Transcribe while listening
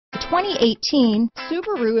2018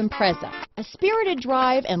 Subaru Impreza. A spirited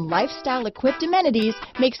drive and lifestyle-equipped amenities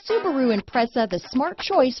make Subaru Impreza the smart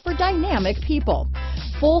choice for dynamic people.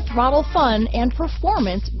 Full throttle fun and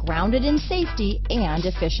performance grounded in safety and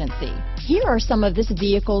efficiency. Here are some of this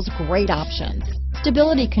vehicle's great options: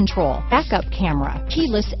 stability control, backup camera,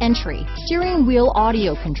 keyless entry, steering wheel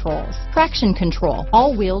audio controls, traction control,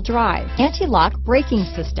 all-wheel drive, anti-lock braking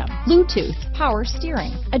system, Bluetooth, power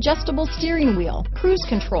steering, adjustable steering wheel, cruise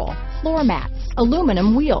control, floor mats,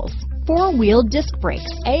 aluminum wheels, four-wheel disc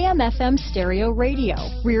brakes, AM/FM stereo radio,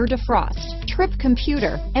 rear defrost, trip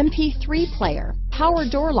computer, MP3 player, power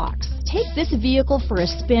door locks. Take this vehicle for a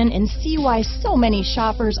spin and see why so many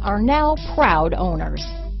shoppers are now proud owners.